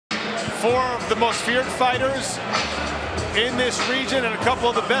Four of the most feared fighters in this region and a couple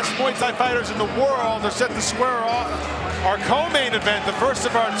of the best Muay Thai fighters in the world are set to square off. Our co-main event, the first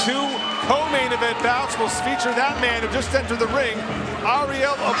of our two co-main event bouts, will feature that man who just entered the ring,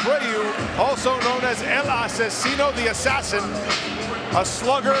 Ariel Abreu, also known as El Asesino, the Assassin, a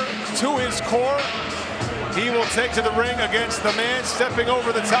slugger to his core. He will take to the ring against the man stepping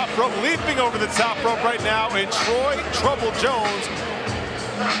over the top rope, leaping over the top rope right now in Troy Trouble Jones,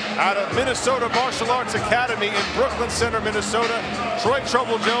 out of Minnesota Martial Arts Academy in Brooklyn Center, Minnesota. Troy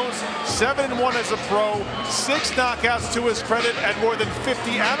Trouble Jones, 7-1 as a pro, 6 knockouts to his credit, and more than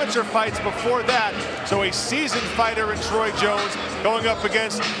 50 amateur fights before that. So a seasoned fighter in Troy Jones going up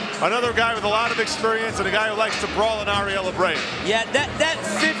against another guy with a lot of experience and a guy who likes to brawl in Ariel Abreu. Yeah, that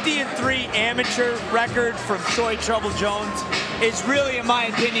 50-3 amateur record from Troy Trouble Jones is really, in my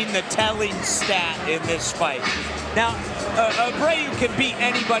opinion, the telling stat in this fight. Now, Abreu can beat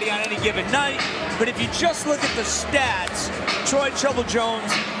anybody on any given night, but if you just look at the stats, Troy Trouble Jones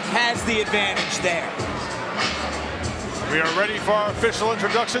has the advantage there. We are ready for our official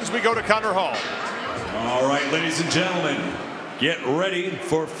introductions. We go to Connor Hall. All right, ladies and gentlemen, get ready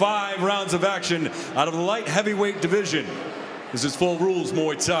for 5 rounds of action out of the light heavyweight division. This is Full Rules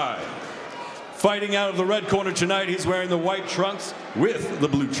Muay Thai. Fighting out of the red corner tonight, he's wearing the white trunks with the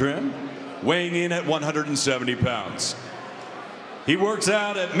blue trim, weighing in at 170 pounds. He works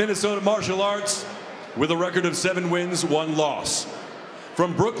out at Minnesota Martial Arts with a record of 7 wins, 1 loss.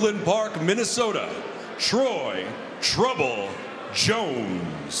 From Brooklyn Park, Minnesota, Troy Trouble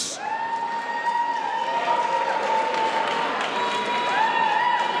Jones.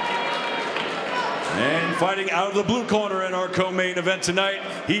 And fighting out of the blue corner in our co-main event tonight,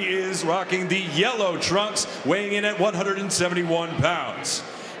 he is rocking the yellow trunks, weighing in at 171 pounds.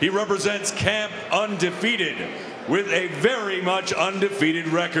 He represents Camp Undefeated with a very much undefeated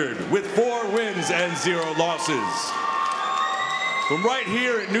record with 4 wins and 0 losses. From right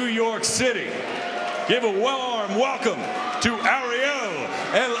here in New York City, give a warm welcome to Ariel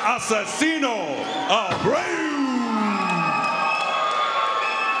El Asesino Abreu.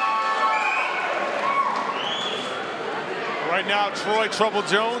 Right now, Troy Trouble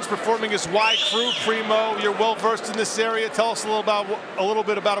Jones performing his Y crew. Primo, you're well versed in this area. Tell us a little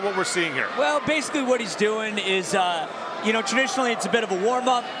bit about what we're seeing here. Well, basically what he's doing is, you know, traditionally it's a bit of a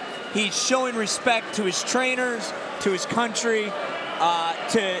warm-up. He's showing respect to his trainers, to his country,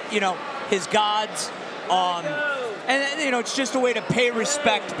 to, you know, his gods. And, you know, it's just a way to pay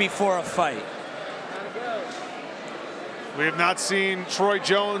respect before a fight. We have not seen Troy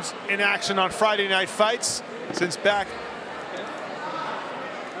Jones in action on Friday Night Fights since back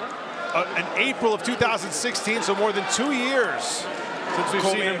in April of 2016, so more than 2 years since we've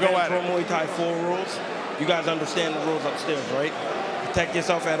seen him go at it. Muay Thai Full Rules. You guys understand the rules upstairs, right? Protect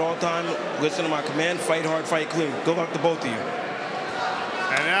yourself at all times. Listen to my command. Fight hard, fight clean. Good luck to both of you.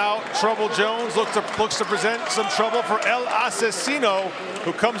 And now Trouble Jones looks to present some trouble for El Asesino,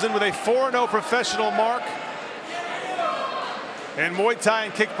 who comes in with a 4-0 professional mark in Muay Thai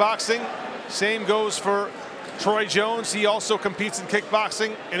and kickboxing. Same goes for Troy Jones. He also competes in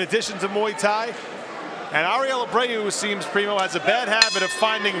kickboxing in addition to Muay Thai. And Ariel Abreu, seems, Primo, has a bad habit of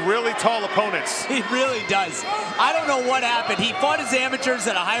finding really tall opponents. He really does. I don't know what happened. He fought his amateurs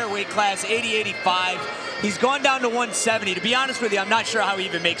at a higher weight class, 80-85. He's gone down to 170. To be honest with you, I'm not sure how he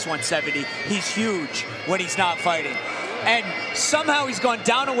even makes 170. He's huge when he's not fighting. And somehow he's gone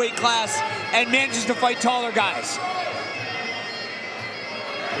down a weight class and manages to fight taller guys.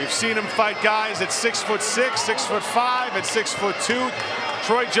 We've seen him fight guys at 6'6", 6'5", and 6'2".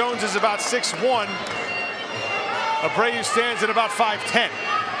 Troy Jones is about 6'1". Abreu stands at about 5'10".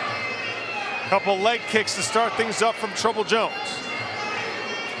 Couple leg kicks to start things up from Trouble Jones.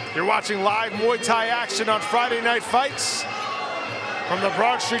 You're watching live Muay Thai action on Friday Night Fights from the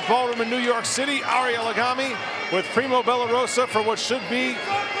Broad Street Ballroom in New York City. Ariel Abreu with Primo Bellarosa for what should be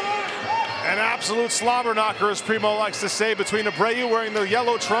an absolute slobber knocker, as Primo likes to say, between Abreu wearing the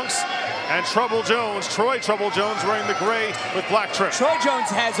yellow trunks and Trouble Jones, Troy Trouble Jones, wearing the gray with black trim. Troy Jones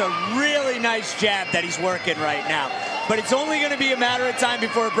has a really nice jab that he's working right now, but it's only going to be a matter of time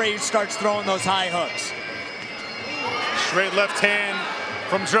before Abreu starts throwing those high hooks. Straight left hand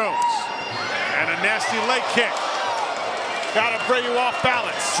from Jones, and a nasty leg kick. Got Abreu off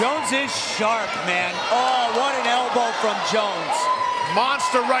balance. Jones is sharp, man. Oh, what an elbow from Jones.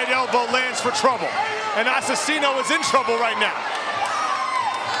 Monster right elbow lands for Trouble. And Asesino is in trouble right now.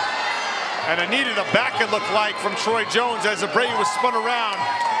 And it needed a back, it looked like, from Troy Jones as Abreu was spun around.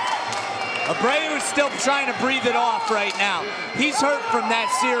 Abreu is still trying to breathe it off right now. He's hurt from that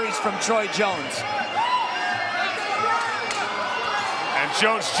series from Troy Jones. And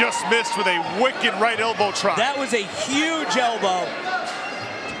Jones just missed with a wicked right elbow try. That was a huge elbow.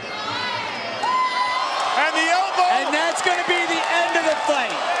 And the elbow! And that's going to be the end of the fight.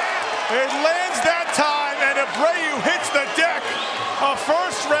 It lands that time, and Abreu hits the deck. A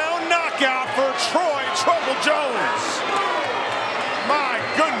first-round knockout for Troy Trouble Jones. My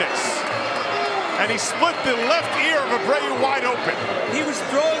goodness. And he split the left ear of Abreu wide open. He was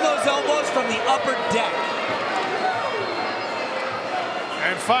throwing those elbows from the upper deck.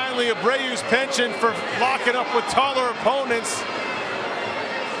 And finally, Abreu's penchant for locking up with taller opponents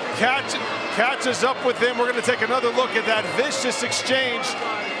catches up with him. We're going to take another look at that vicious exchange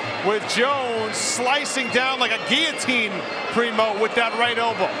with Jones slicing down like a guillotine, Primo, with that right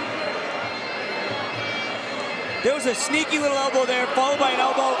elbow. There was a sneaky little elbow there, followed by an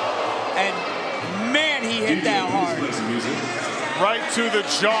elbow, and man, he hit that hard. Right to the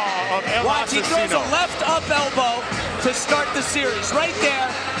jaw of El Watch, he throws a left up elbow to start the series. Right there,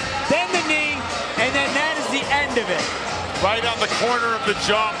 then the knee, and then that is the end of it. Right on the corner of the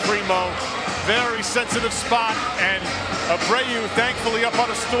jaw, Primo. Very sensitive spot, and Abreu thankfully up on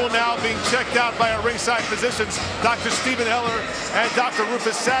a stool now, being checked out by our ringside physicians, Dr. Stephen Heller and Dr.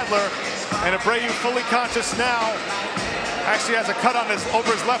 Rufus Sadler. And Abreu fully conscious now. Actually has a cut on over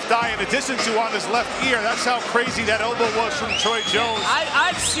his left eye in addition to on his left ear. That's how crazy that elbow was from Troy Jones.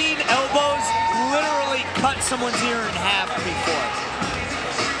 I've seen elbows literally cut someone's ear in half before.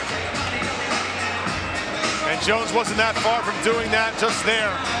 And Jones wasn't that far from doing that just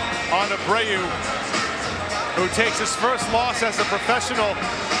there on Abreu, who takes his first loss as a professional.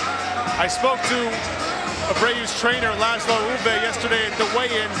 I spoke to Abreu's trainer, Laszlo Uve, yesterday at the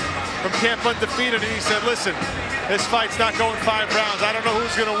weigh-in from Camp Undefeated, and he said, listen, this fight's not going 5 rounds. I don't know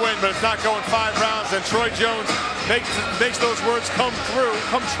who's going to win, but it's not going 5 rounds. And Troy Jones makes those words come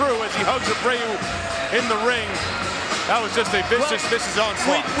true as he hugs Abreu in the ring. That was just a vicious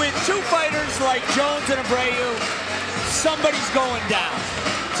onslaught. With two fighters like Jones and Abreu, somebody's going down.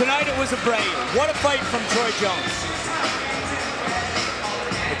 Tonight it was Abreu. What a fight from Troy Jones.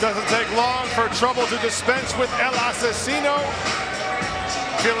 It doesn't take long for Trouble to dispense with El Asesino.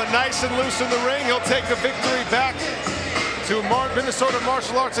 Feeling nice and loose in the ring. He'll take the victory back to Minnesota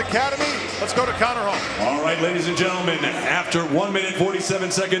Martial Arts Academy. Let's go to Connor Hall. All right, ladies and gentlemen, after 1 minute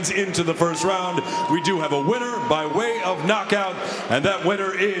 47 seconds into the first round, we do have a winner by way of knockout, and that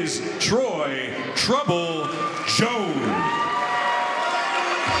winner is Troy Trouble Jones.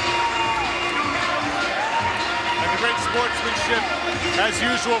 And the great sportsmanship, as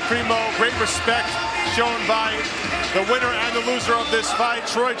usual, Primo. Great respect shown by the winner and the loser of this fight,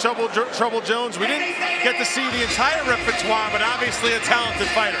 Troy Trouble Jones. We didn't get to see the entire repertoire, but obviously a talented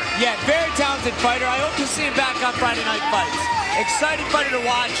fighter. Yeah, very talented fighter. I hope to see him back on Friday Night Fights. Exciting fighter to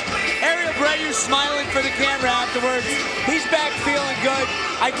watch. Ariel Abreu smiling for the camera afterwards. He's back feeling good.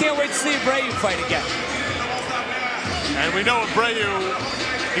 I can't wait to see Abreu fight again. And we know Abreu,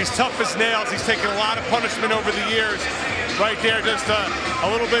 he's tough as nails. He's taken a lot of punishment over the years. Right there, just a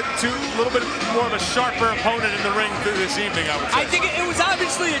little bit more of a sharper opponent in the ring through this evening, I would say. I think it was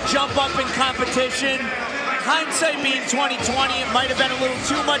obviously a jump up in competition. Hindsight being 20/20, it might have been a little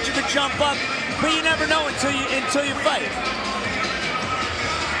too much of a jump up, but you never know until you fight.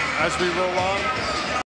 As we roll on,